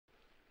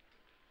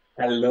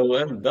Hello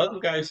and welcome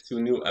guys to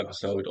a new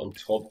episode on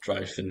Top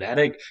Drive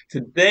Fanatic.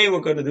 Today we're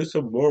gonna do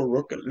some more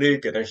Rocket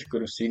League, and as you could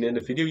have seen in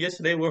the video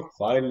yesterday, we're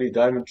finally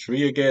Diamond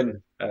 3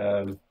 again.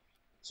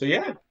 So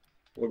yeah,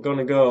 we're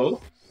gonna go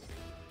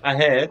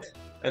ahead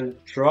and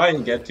try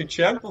and get to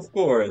champ, of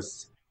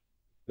course.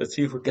 Let's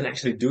see if we can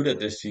actually do that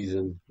this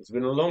season. It's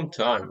been a long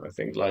time, I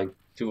think like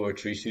 2 or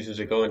 3 seasons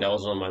ago, and that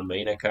was on my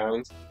main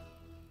account.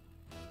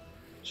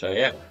 So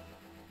yeah,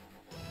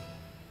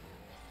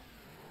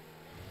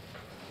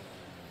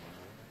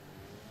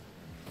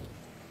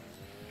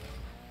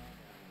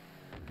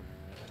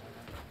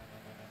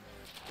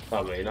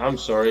 I mean, I'm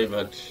sorry,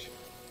 but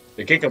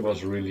the kickup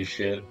was really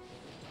shit.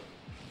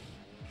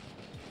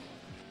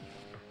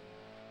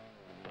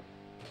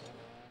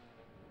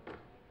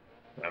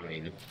 I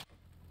mean,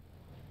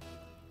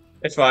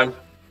 it's fine.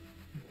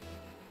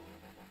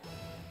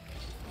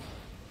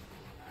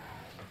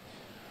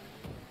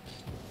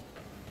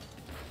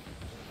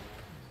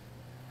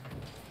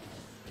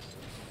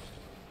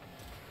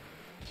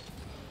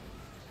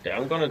 Yeah,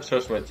 I'm gonna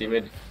trust my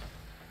teammate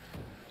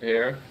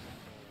here.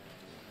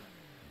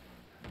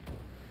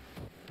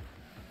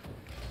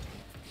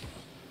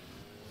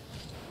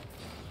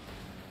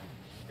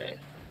 Okay,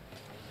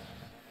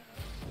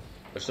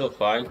 we're still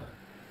fine.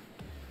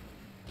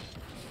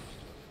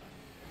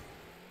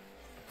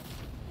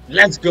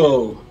 Let's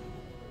go!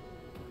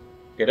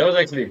 Okay, that was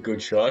actually a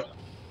good shot.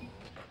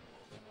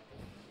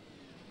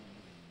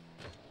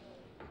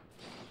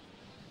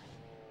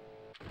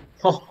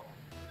 Oh,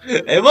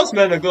 it was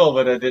meant to go,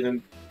 but I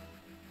didn't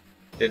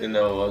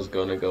know I was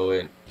gonna go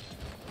in.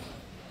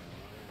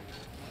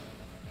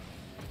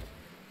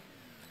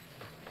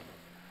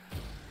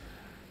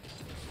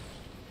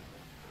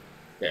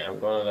 Yeah, I'm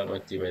gonna let my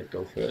teammate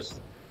go first.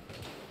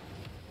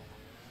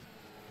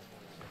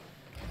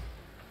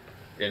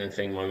 Didn't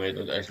think my mate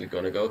was actually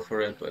gonna go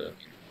for it, but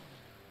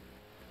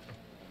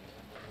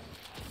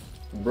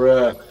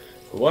bruh,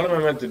 what am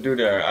I meant to do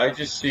there? I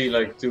just see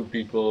like two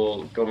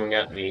people coming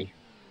at me.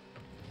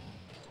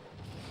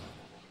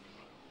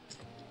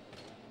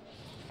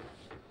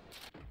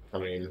 I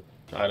mean,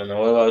 I don't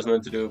know what I was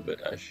meant to do,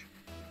 but I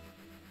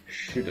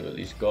should have at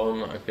least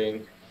gone, I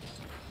think.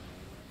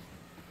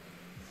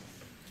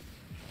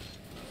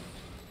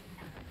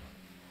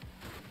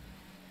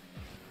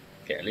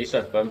 Okay, at least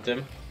I've bumped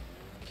him.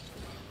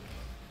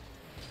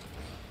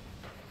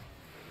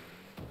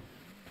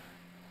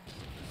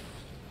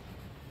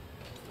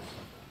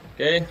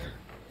 Okay,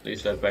 at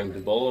least I banged the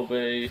ball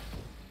away.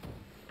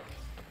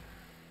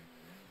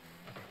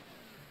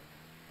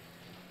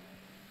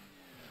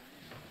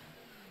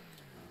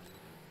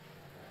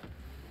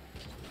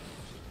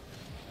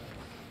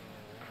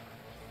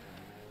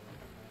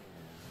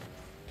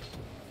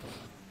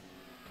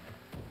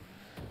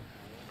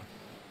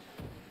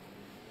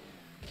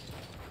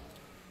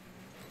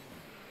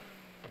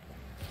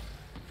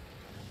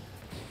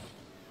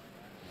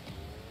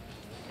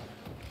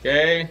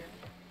 Okay.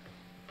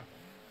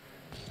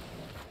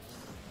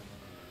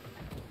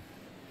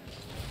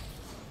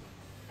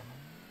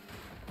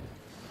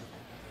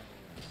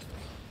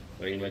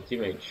 I mean, my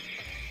teammate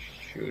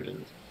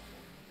shouldn't.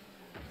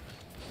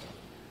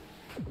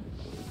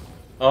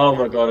 Oh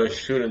my god, I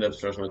shouldn't have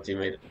trusted my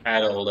teammate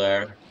at all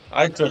there.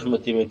 I trusted my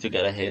teammate to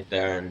get a hit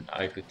there and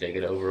I could take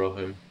it over of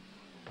him.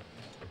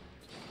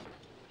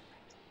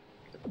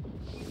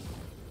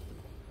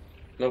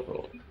 No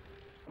problem.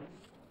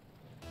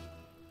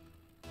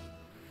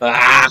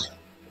 Ah!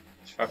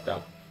 It's fucked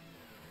up.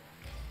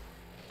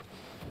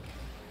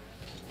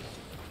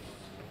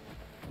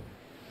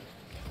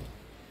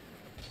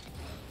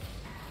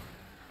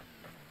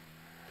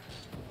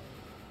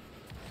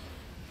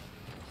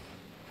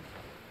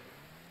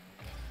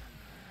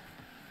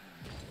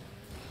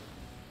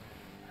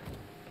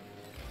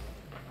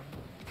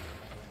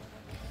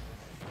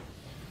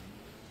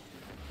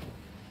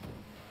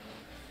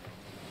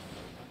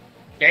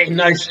 Hey,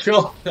 nice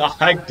shot!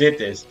 I did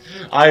this.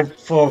 I,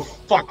 for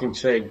fucking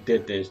sake,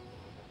 did this.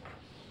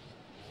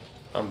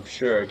 I'm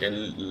sure I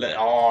can let.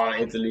 Oh,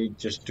 Italy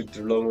just took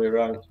the long way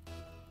around.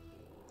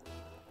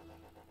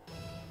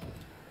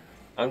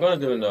 I'm gonna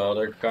do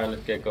another kind of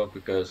kickoff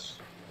because,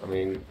 I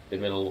mean, the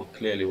middle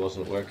clearly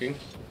wasn't working.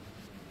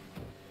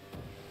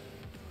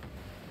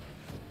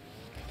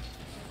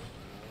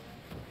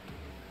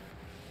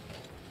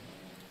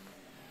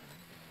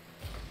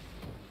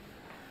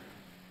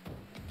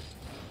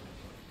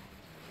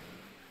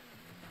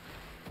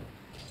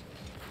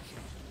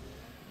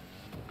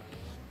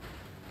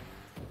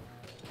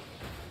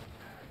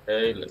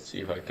 Okay, let's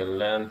see if I can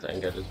land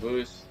and get this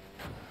boost.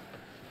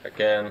 I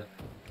can.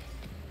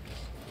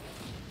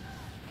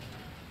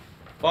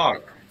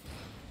 Fuck!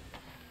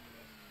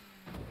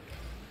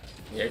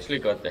 He actually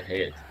got the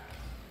hit.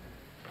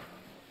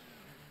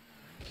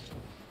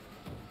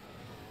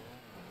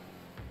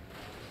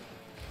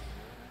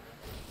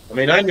 I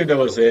mean, I knew that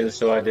was in,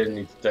 so I didn't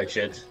need to touch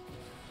it.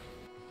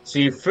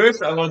 See,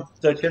 first I wanted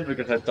to touch it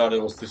because I thought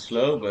it was too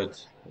slow,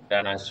 but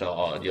then I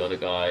saw the other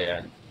guy,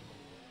 and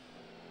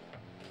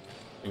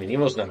I mean, he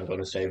was never going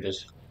to save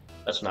this.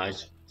 That's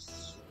nice.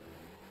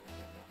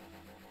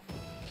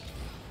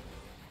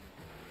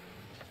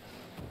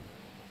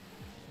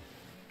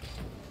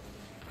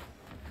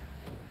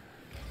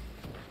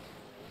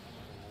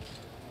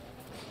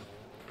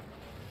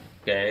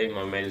 Okay,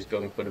 my mate is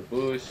going for the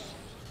boost.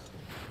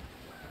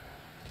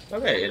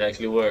 Okay, it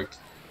actually worked.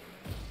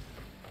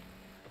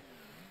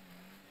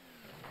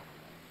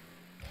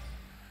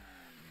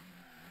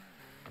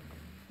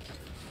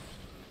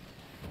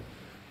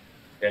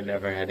 They're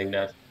never heading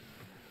that.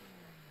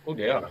 Oh,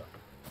 they are.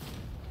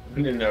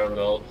 In their own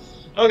goal.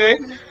 Okay.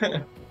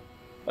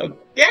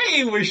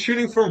 Okay, we're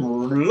shooting from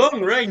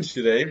long range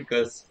today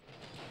because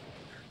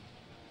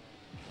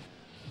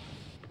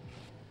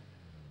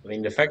I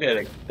mean the fact that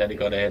it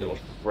got ahead was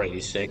pretty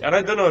sick. And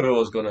I don't know if it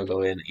was gonna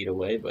go in either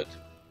way, but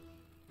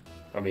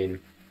I mean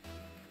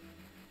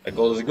a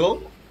goal is a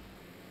goal.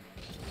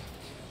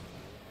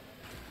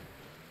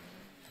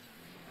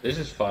 This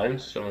is fine.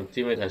 So my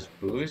teammate has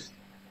boost.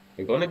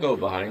 We're gonna go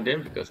behind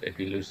him because if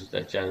he loses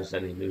that chance,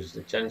 then he loses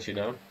the chance, you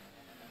know.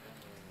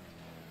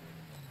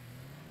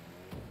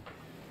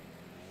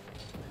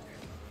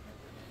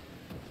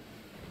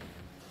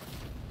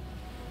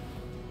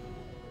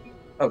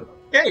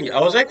 Okay, I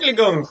was actually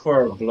going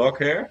for a block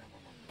here.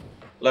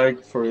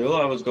 Like for real,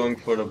 I was going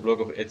for the block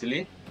of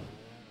Italy.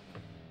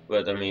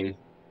 But I mean,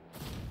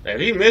 if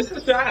he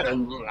misses that,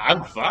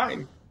 I'm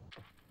fine.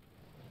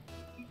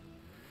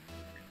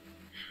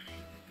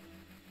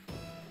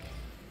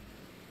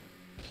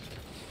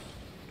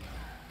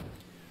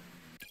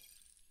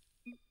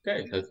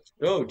 Okay, let's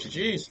go,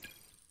 GG's.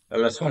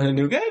 And let's find a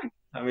new game.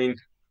 I mean, it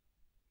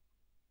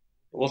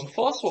was a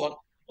fast one.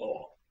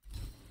 Oh.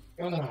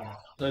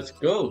 Let's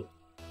go.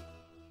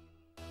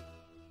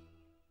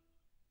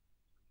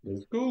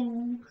 Let's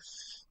go.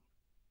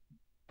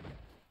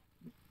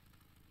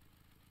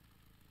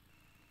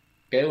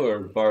 Okay, we're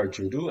Bar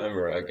Judo and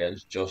we're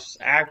against Just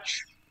X07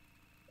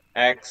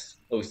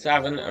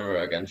 and we're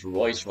against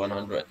Royce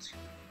 100.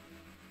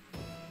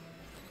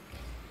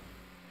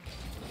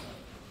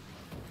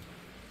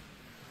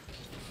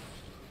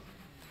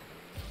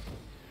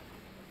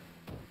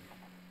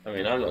 I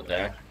mean, I'm not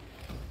there.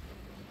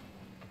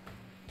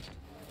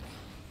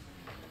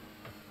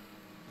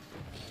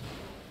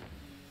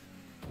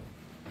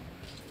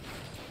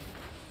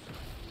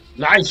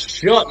 Nice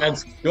shot,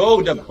 let's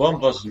go. That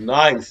bump was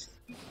nice.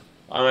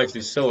 I'm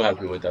actually so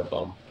happy with that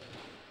bump.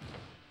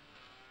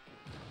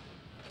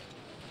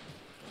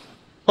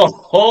 Ho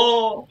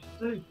ho!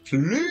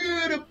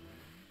 Clear it.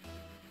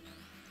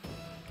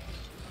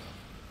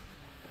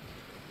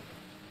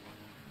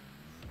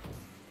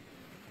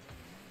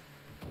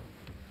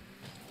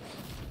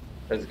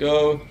 Let's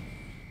go.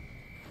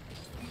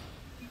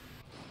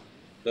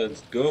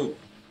 Let's go.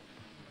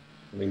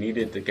 We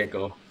needed the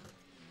gecko.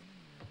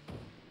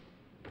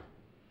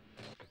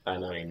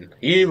 And I mean,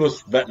 he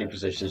was badly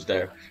positioned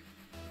there.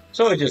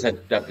 So I just had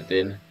to tap it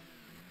in.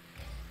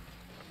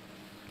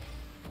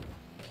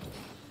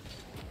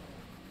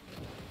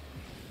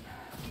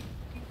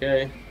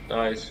 Okay,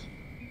 nice.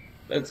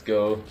 Let's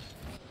go.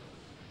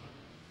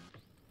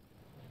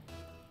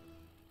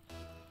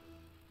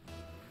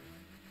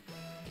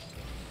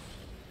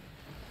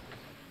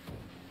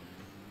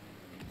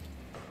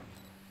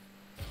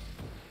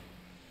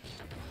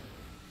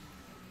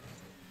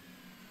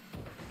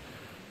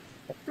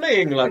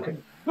 Playing like a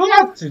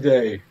god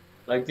today.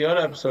 Like the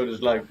other episode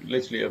is like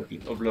literally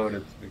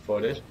uploaded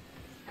before this.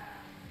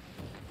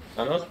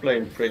 And I was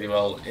playing pretty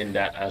well in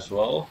that as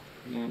well.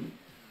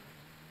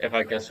 If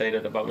I can say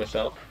that about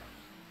myself.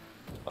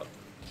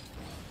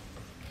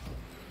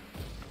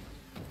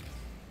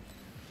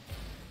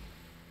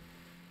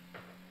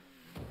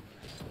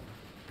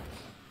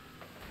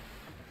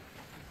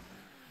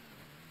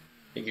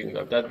 He can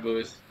got that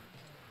boost.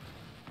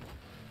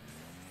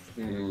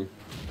 Hmm.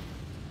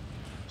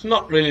 It's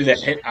not really the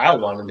hit I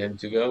wanted him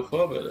to go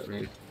for, but I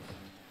mean.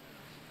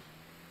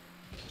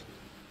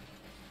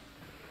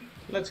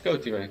 Let's go,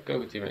 teammate. Go,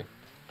 teammate.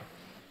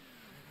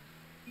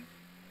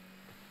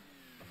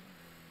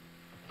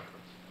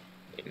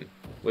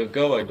 With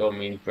go, I don't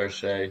mean per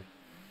se.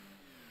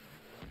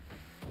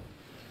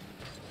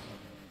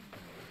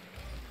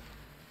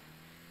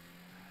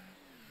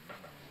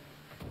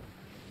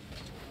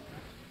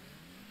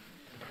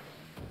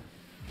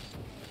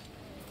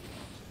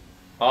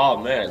 Oh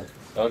man,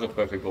 that was a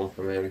perfect one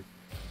for him.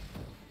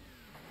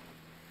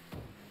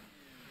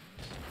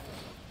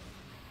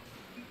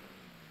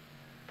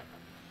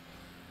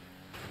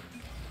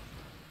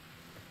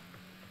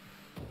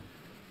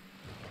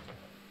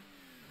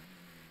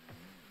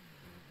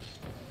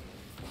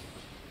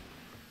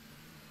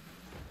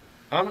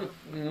 I'm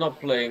not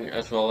playing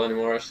as well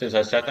anymore since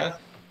I said that.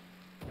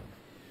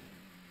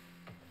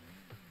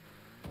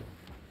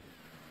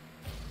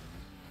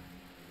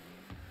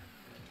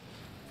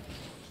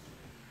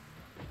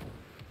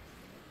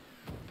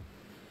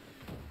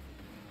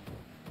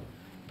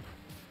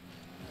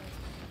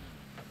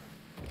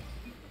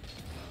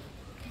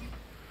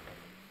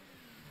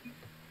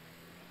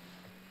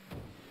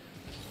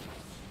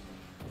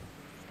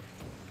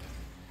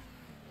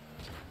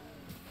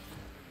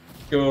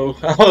 So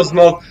I was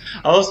not,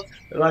 I was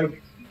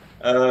like,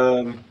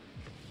 um,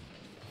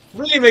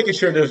 really making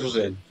sure this was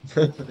in.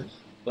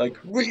 Like,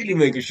 really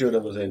making sure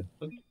that was in.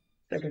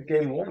 Second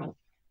game one.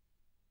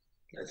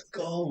 Let's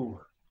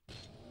go.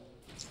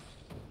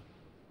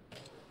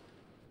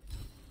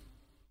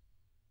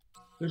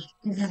 To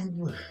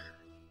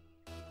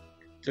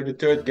the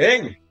third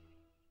game.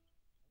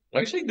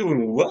 I'm actually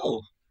doing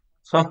well.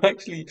 I'm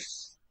actually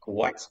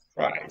quite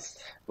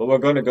surprised. But we're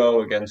gonna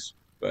go against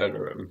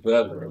better and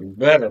better and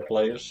better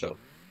players, so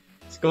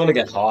it's gonna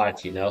get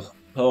hard, you know.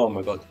 Oh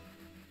my god.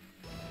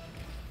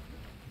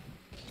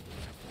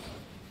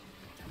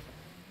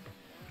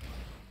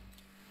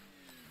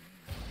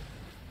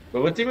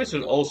 But my teammates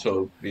have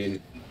also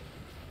been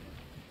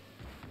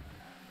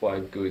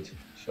quite good,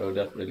 so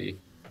that really.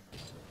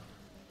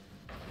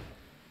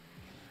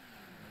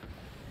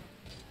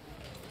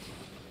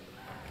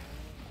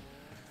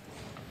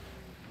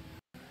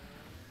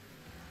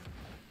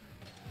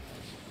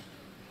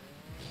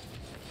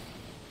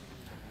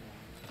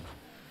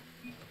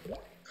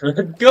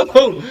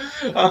 Go!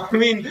 I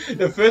mean,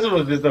 the first one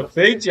was just a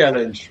fake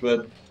challenge,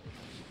 but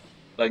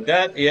like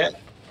that, yeah.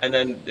 And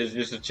then there's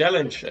just a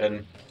challenge,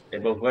 and they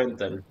both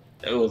went, and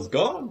it was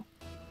gone.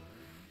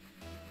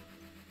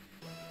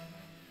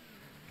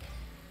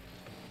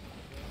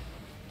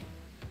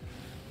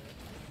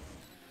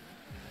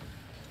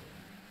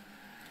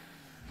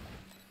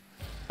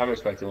 I'm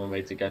expecting my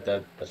mate to get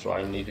that. That's why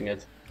I'm leaving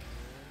it.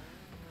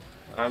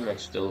 I'm actually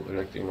still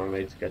expecting my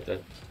mate to get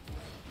that.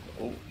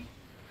 Oh,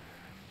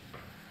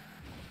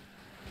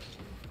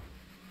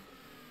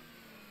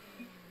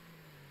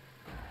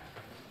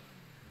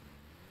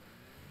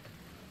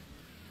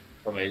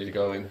 my mate is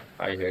going.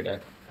 I hear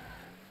that.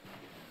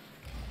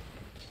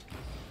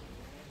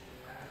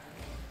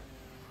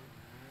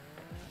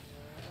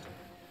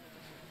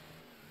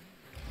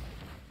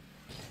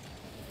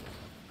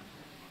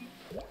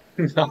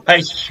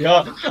 Nice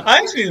shot. I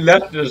actually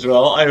left it as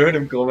well. I heard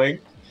him coming.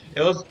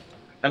 It was,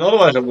 and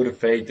otherwise I would have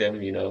faked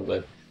him, you know.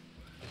 But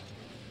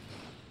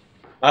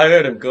I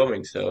heard him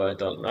coming, so I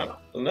thought, no,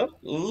 no,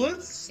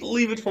 let's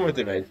leave it for my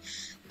teammate.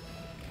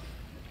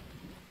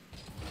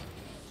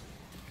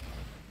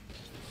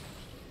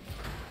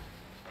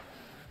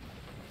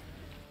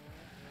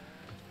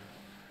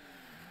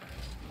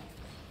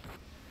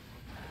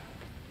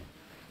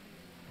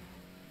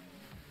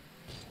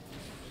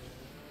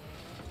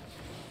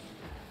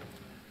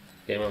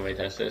 Okay, my mate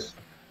has this.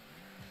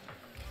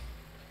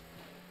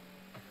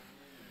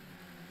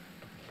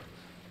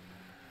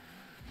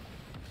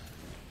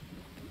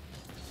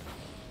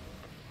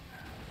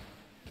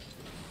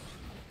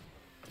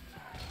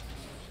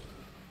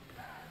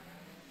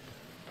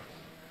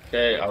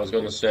 Okay, I was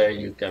gonna say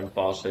you can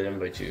pass it in,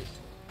 but you.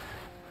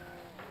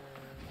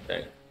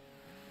 Okay.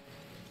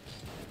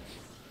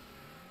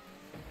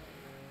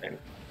 Okay.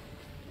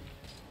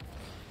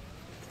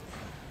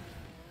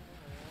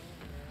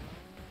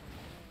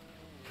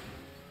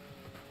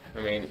 I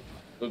mean, it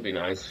would be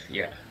nice.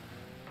 Yeah.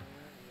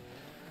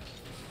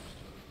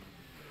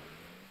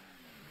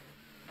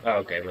 Oh,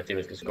 okay, my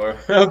teammate can score.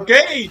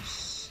 Okay!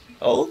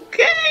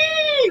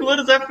 Okay! What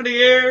is happening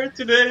here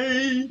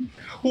today?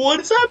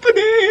 What is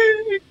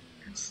happening?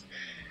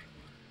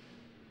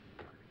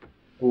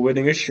 We're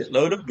winning a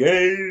shitload of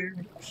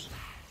games.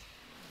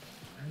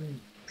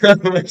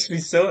 I'm actually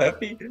so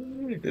happy.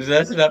 This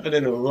hasn't happened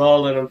in a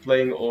while that I'm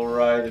playing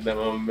alright, and then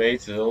my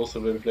mates have also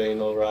been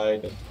playing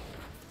alright.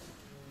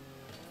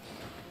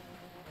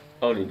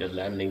 Only the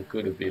landing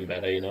could have been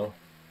better, you know?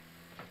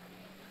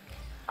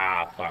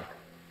 Ah, fuck.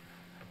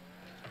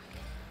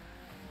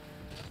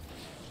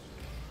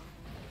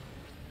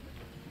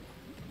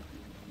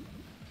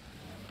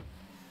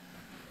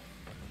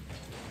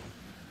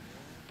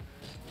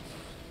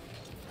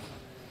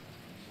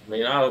 I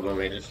mean, I hope my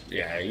mate is.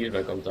 Yeah, he's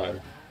back on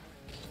time.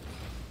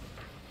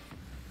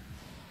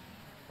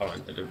 I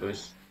wanted the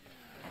boost.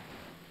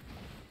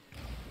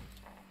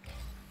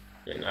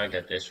 Then I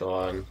get this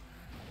one.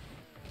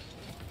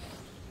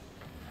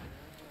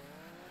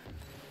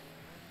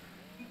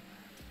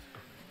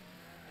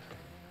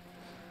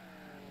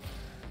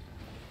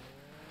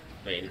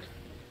 I mean,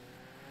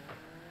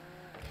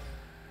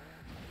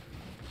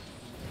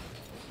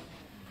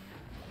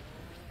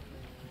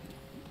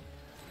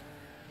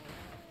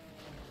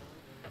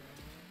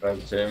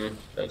 grabbed him.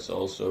 That's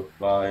also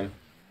fine.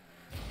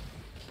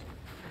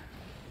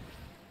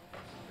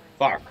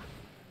 Fuck.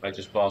 I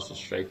just passed it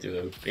straight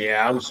to him.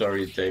 Yeah, I'm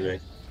sorry,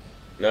 teammate.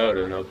 No,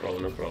 no, no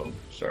problem, no problem.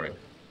 Sorry.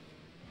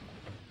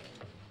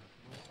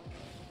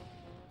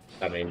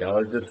 I mean, that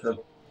was just a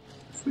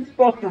sweet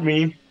spot for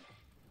me.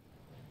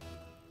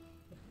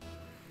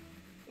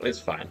 It's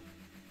fine.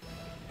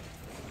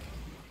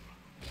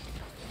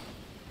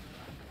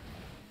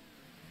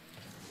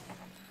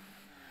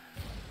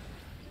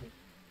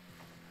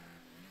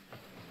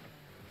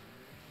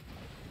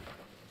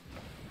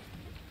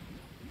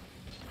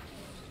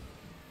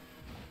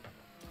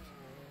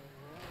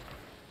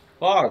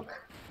 Fuck.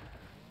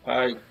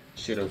 I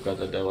should have got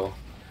the devil.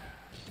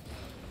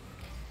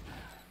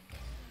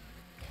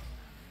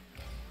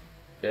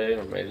 Okay,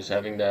 my mate is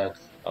having that.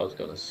 I was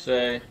gonna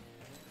say.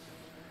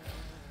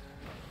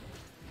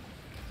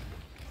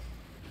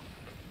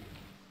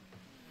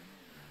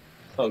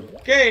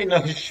 Okay,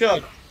 nice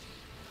shot.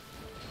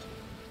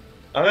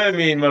 I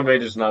mean, my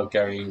mate is now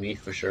carrying me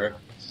for sure.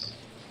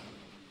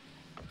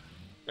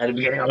 At the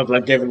beginning, I was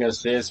like giving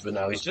assists, but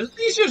now he's just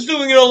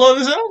doing it all on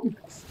his own.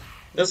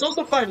 That's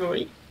also fine for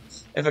me.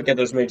 If I get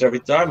those mates every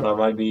time, I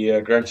might be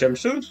Grand Champ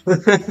soon.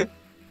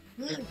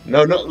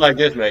 No, not like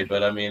this mate,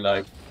 but I mean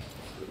like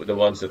the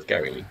ones that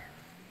carry me.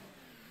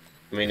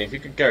 I mean, if you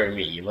can carry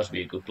me, you must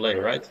be a good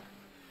player, right?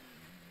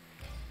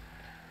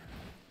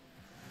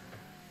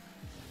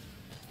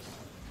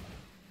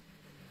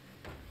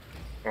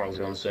 I was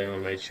gonna say my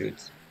mate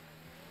shoots.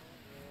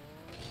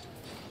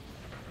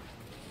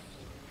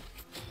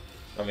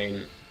 I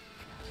mean,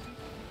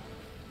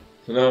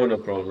 no, no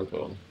problem, no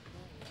problem.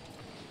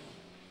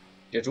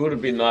 It would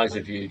have been nice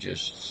if you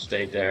just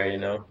stayed there, you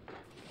know?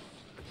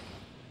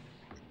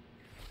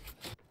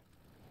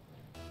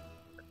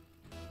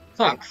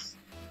 Fuck.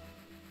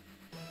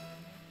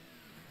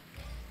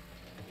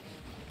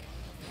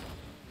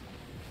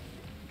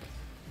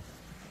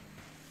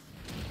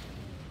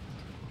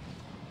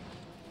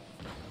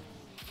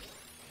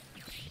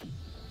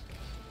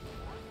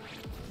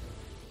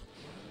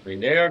 I mean,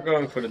 they are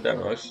going for the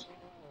demos.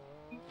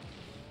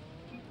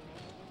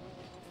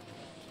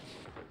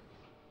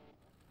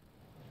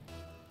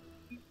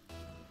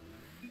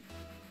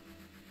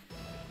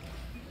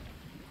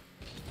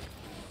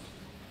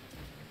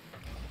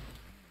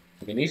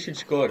 I mean, he should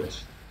score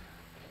this.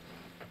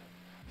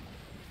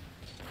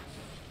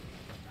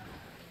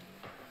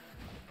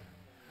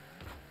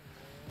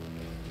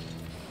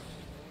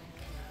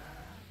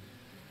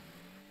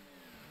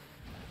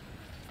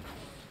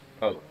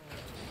 Oh.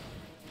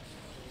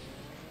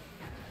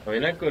 I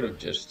mean, I could have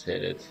just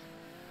hit it.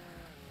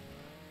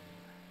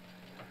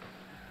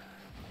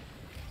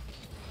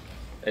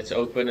 It's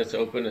open, it's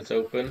open, it's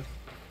open.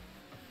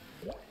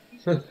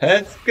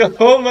 Let's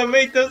go! My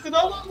mate does it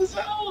all on his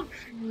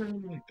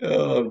own!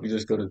 Oh, we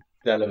just got to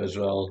tell him as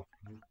well.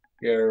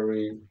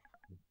 Carry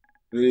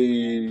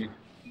me!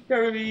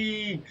 Carry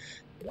me!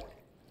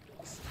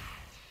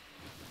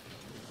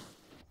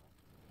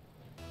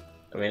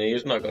 I mean,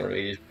 he's not gonna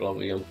read, he's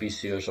probably on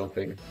PC or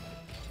something.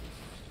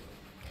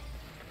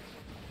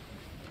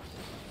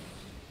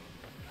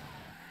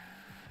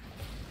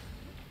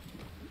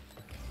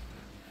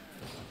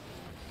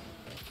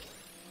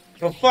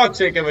 For fuck's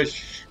sake, if I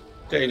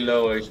stay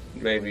low, I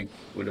maybe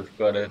would have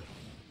got it.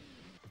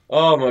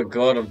 Oh my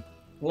god, I'm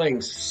playing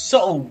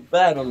so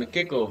bad on the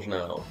kickoffs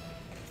now.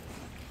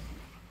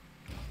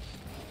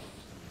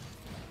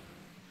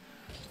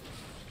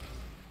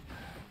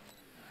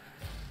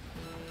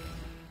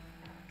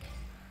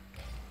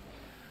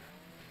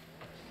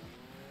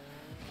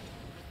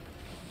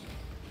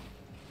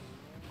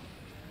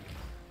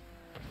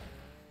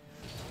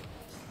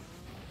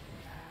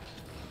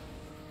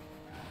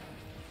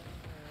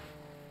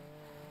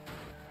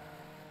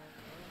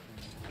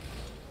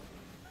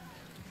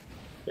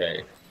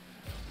 Okay.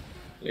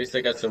 At least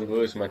I got some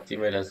boost. My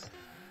teammate has.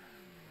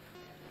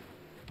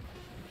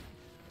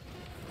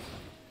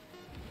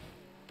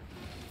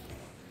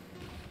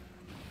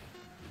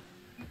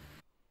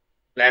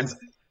 Let's.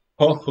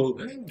 Oh,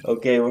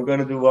 okay. We're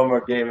gonna do one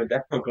more game and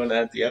then we're gonna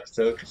end the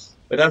episode.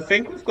 But I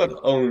think we've got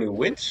only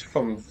wins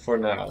from for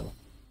now.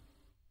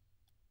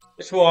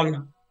 This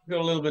one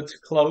got a little bit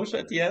close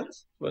at the end,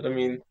 but I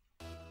mean,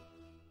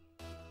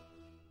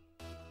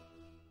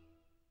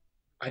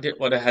 I did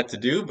what I had to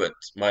do. But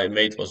my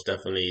mate was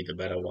definitely the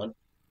better one.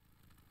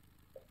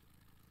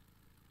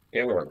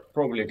 Yeah, we're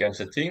probably against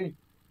a team.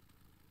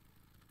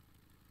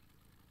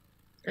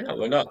 Yeah,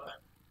 we're not.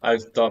 I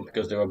thought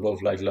because they were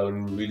both like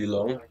really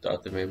long,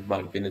 thought they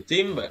might have been a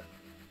team, but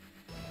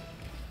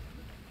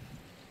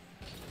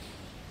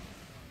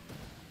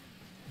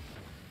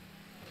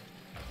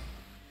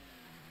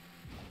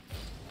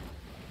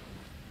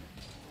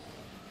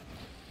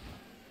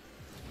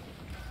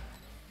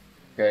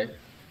okay.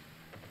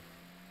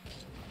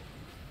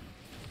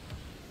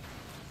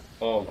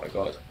 Oh my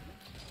god.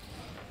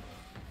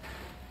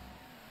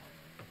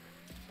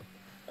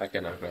 I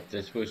cannot grab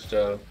this boost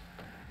though.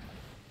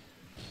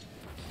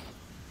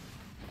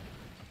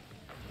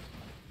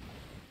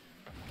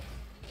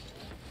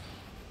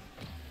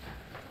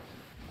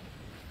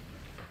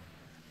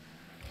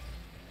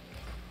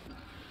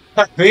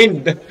 I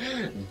mean,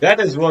 that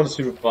is one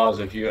super pass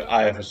if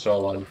I ever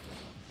saw one.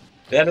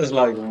 That is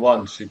like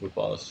one super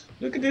pass.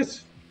 Look at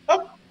this.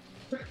 Up.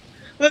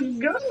 Let's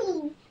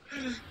go.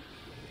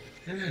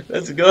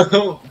 Let's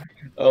go.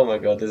 Oh my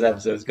god, this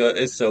episode's good.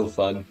 It's so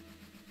fun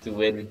to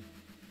win.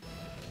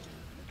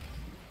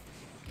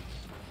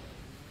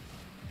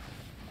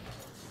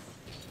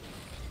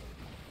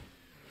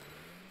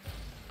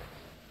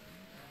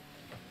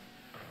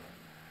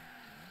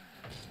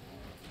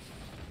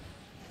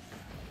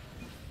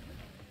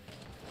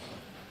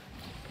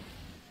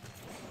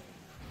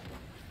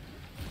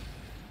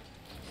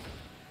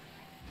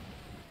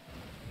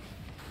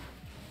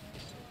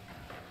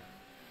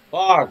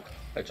 Fuck!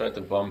 I tried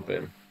to bump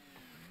him.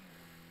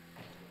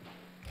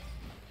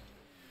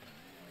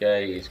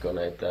 Okay, he's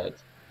gonna hit that.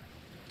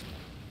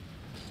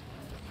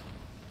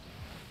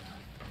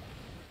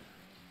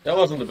 That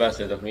wasn't the best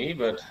hit of me,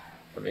 but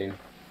I mean,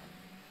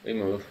 we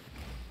move.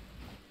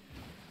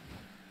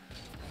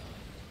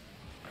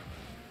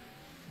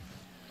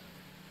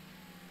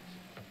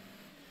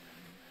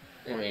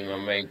 I mean, my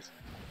mate.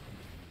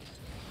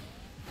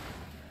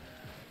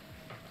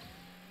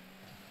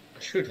 I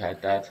should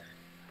have that.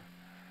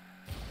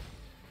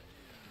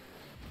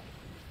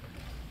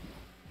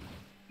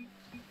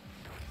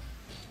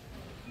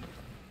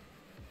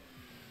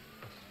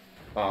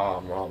 Ah,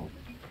 mom.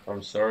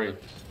 I'm sorry.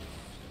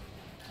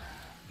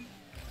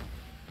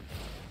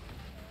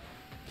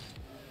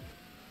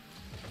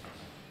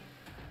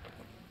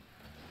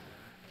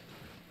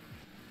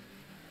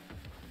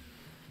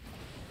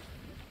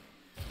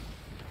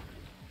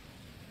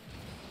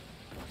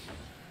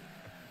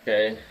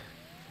 Okay.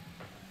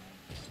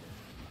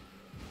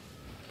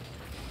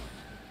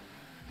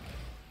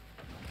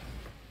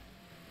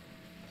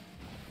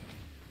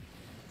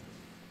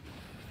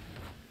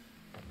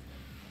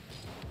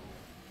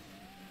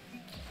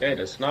 Okay,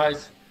 that's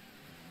nice.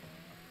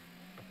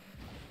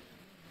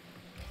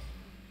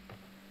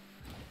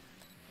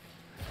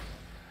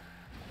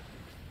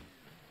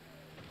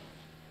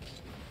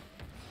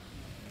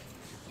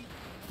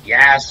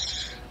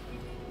 Yes!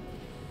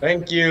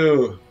 Thank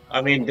you!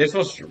 I mean, this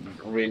was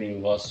really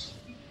was.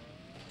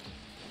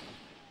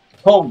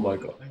 Oh my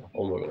god.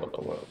 Oh my god.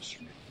 Oh my god.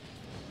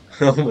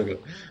 Oh my god.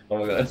 Oh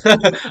my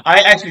god.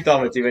 I actually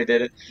thought my teammate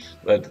did it,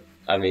 but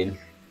I mean,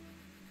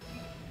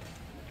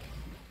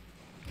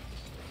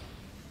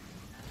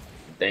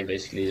 they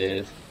basically did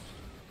it.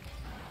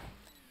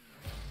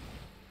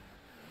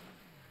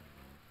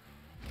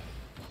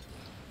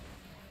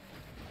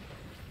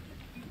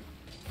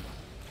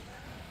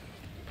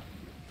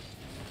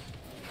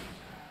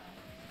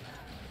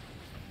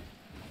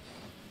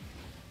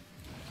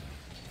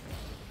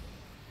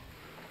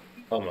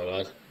 Oh my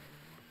god.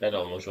 That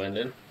almost went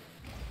in.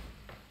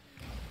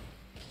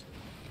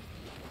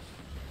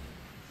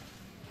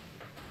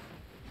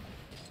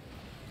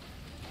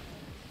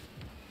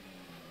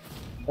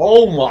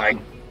 Oh my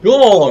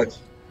god!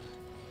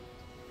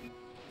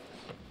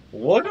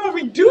 What are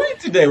we doing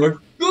today? We're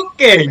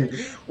cooking!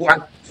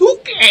 We're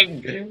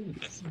cooking!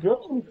 Let's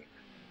go!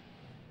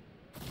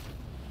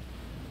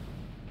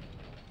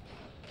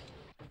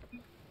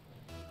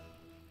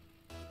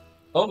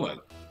 Oh my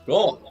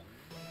god!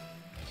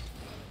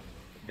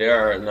 They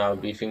are now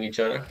beefing each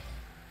other.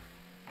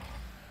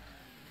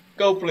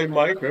 Go play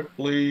Minecraft,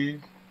 please.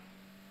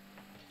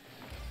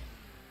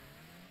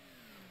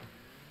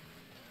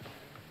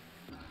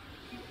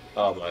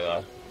 Oh my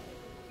god.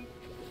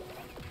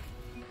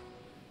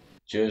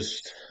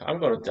 Just, I'm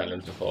gonna tell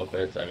him to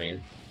forfeit. I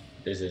mean,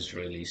 this is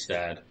really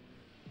sad.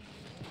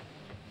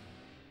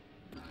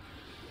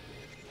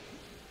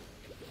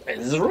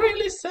 It's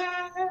really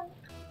sad.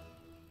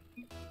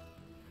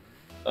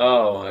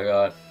 Oh my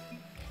god.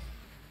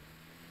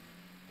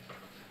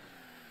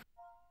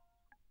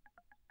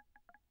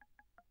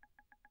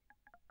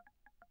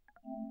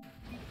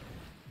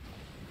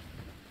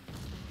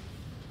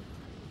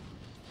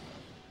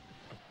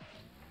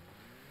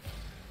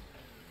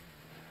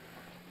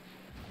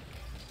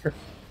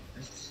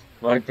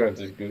 Minecraft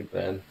is good,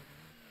 man.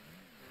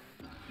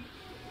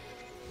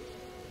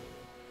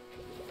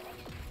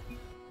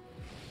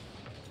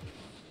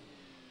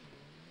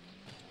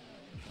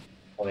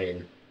 I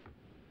mean,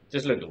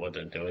 just look at what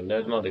they're doing.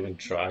 They're not even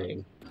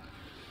trying.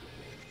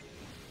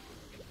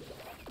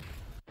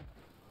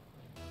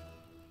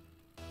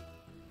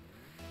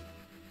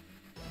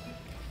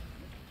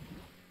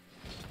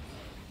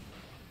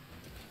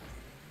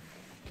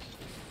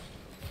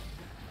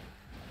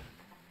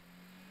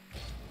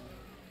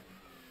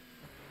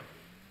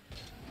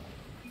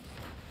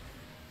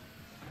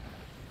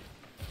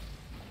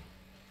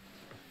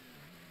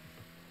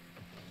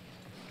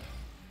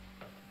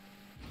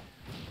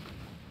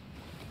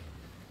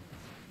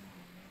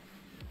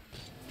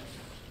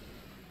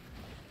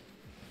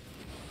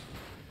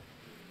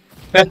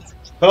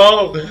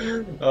 Oh,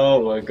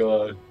 oh my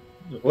god.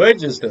 We're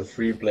just a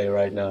free play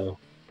right now.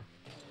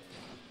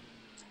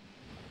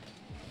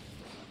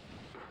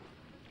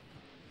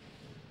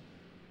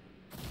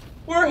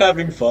 We're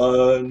having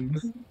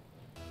fun.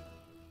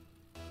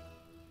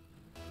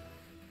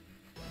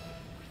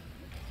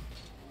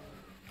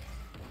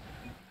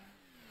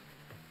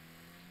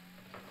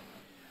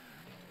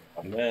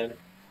 Oh man.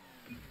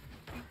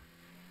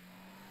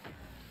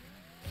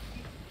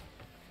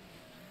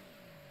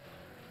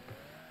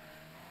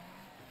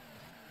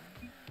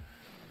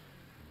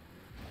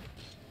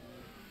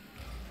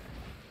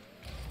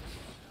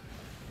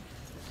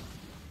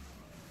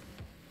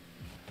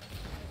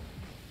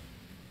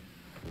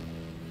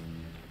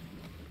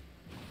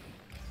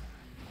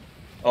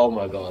 Oh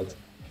my god.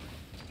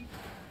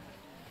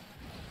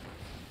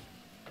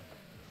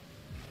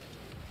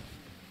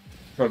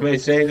 I may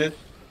say it.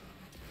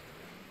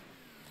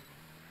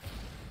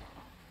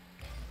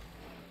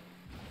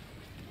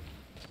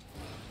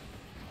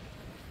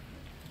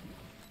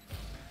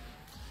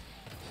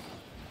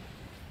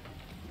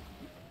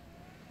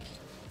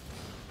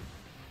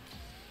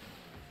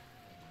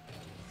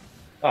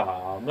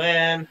 Oh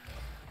man.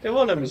 They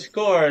won't let me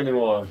score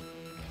anymore.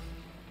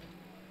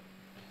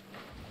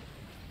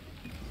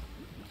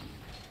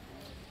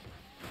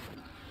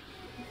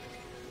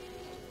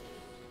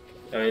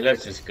 I mean,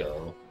 let's just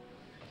go.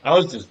 I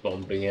was just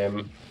bumping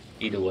him.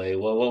 Either way,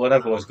 well,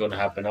 whatever was going to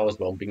happen, I was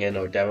bumping in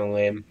or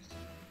demoing him.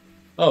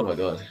 Oh my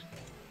god.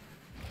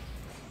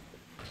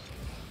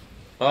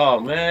 Oh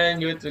man,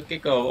 you hit the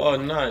kickoff. Oh,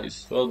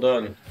 nice. Well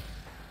done.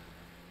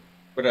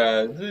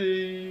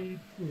 Brazil.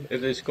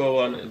 If they score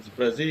one, it's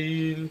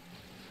Brazil.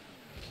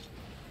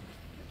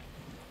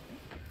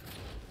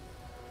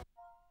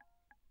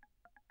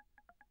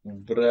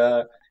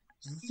 Brazil.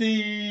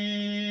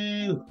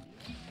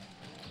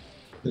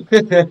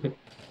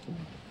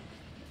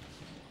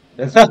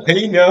 That's how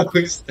he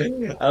knows.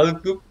 I'll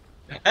cook.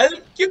 I'll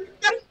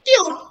cook the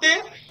cute.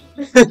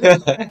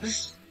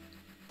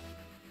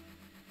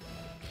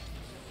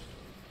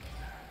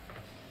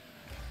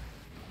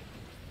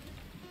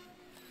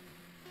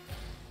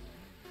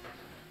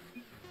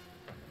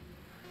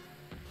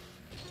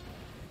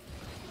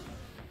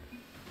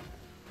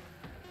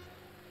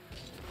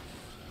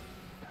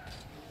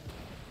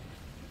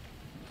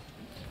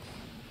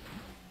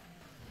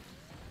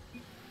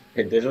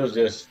 This was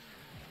just.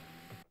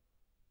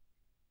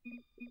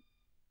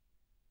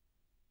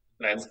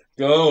 Let's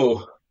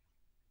go.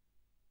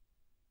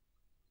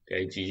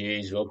 Okay,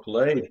 GG's, well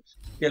played.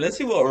 Yeah, let's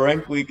see what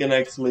rank we can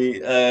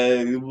actually,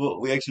 what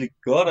we actually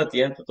got at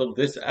the end of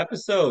this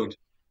episode.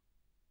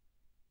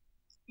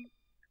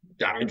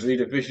 Diamond 3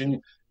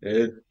 Division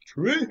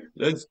 3.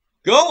 Let's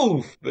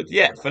go! But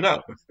yeah, for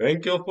now,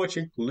 thank you all for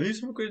watching.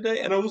 Please have a great day,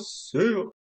 and I will see you.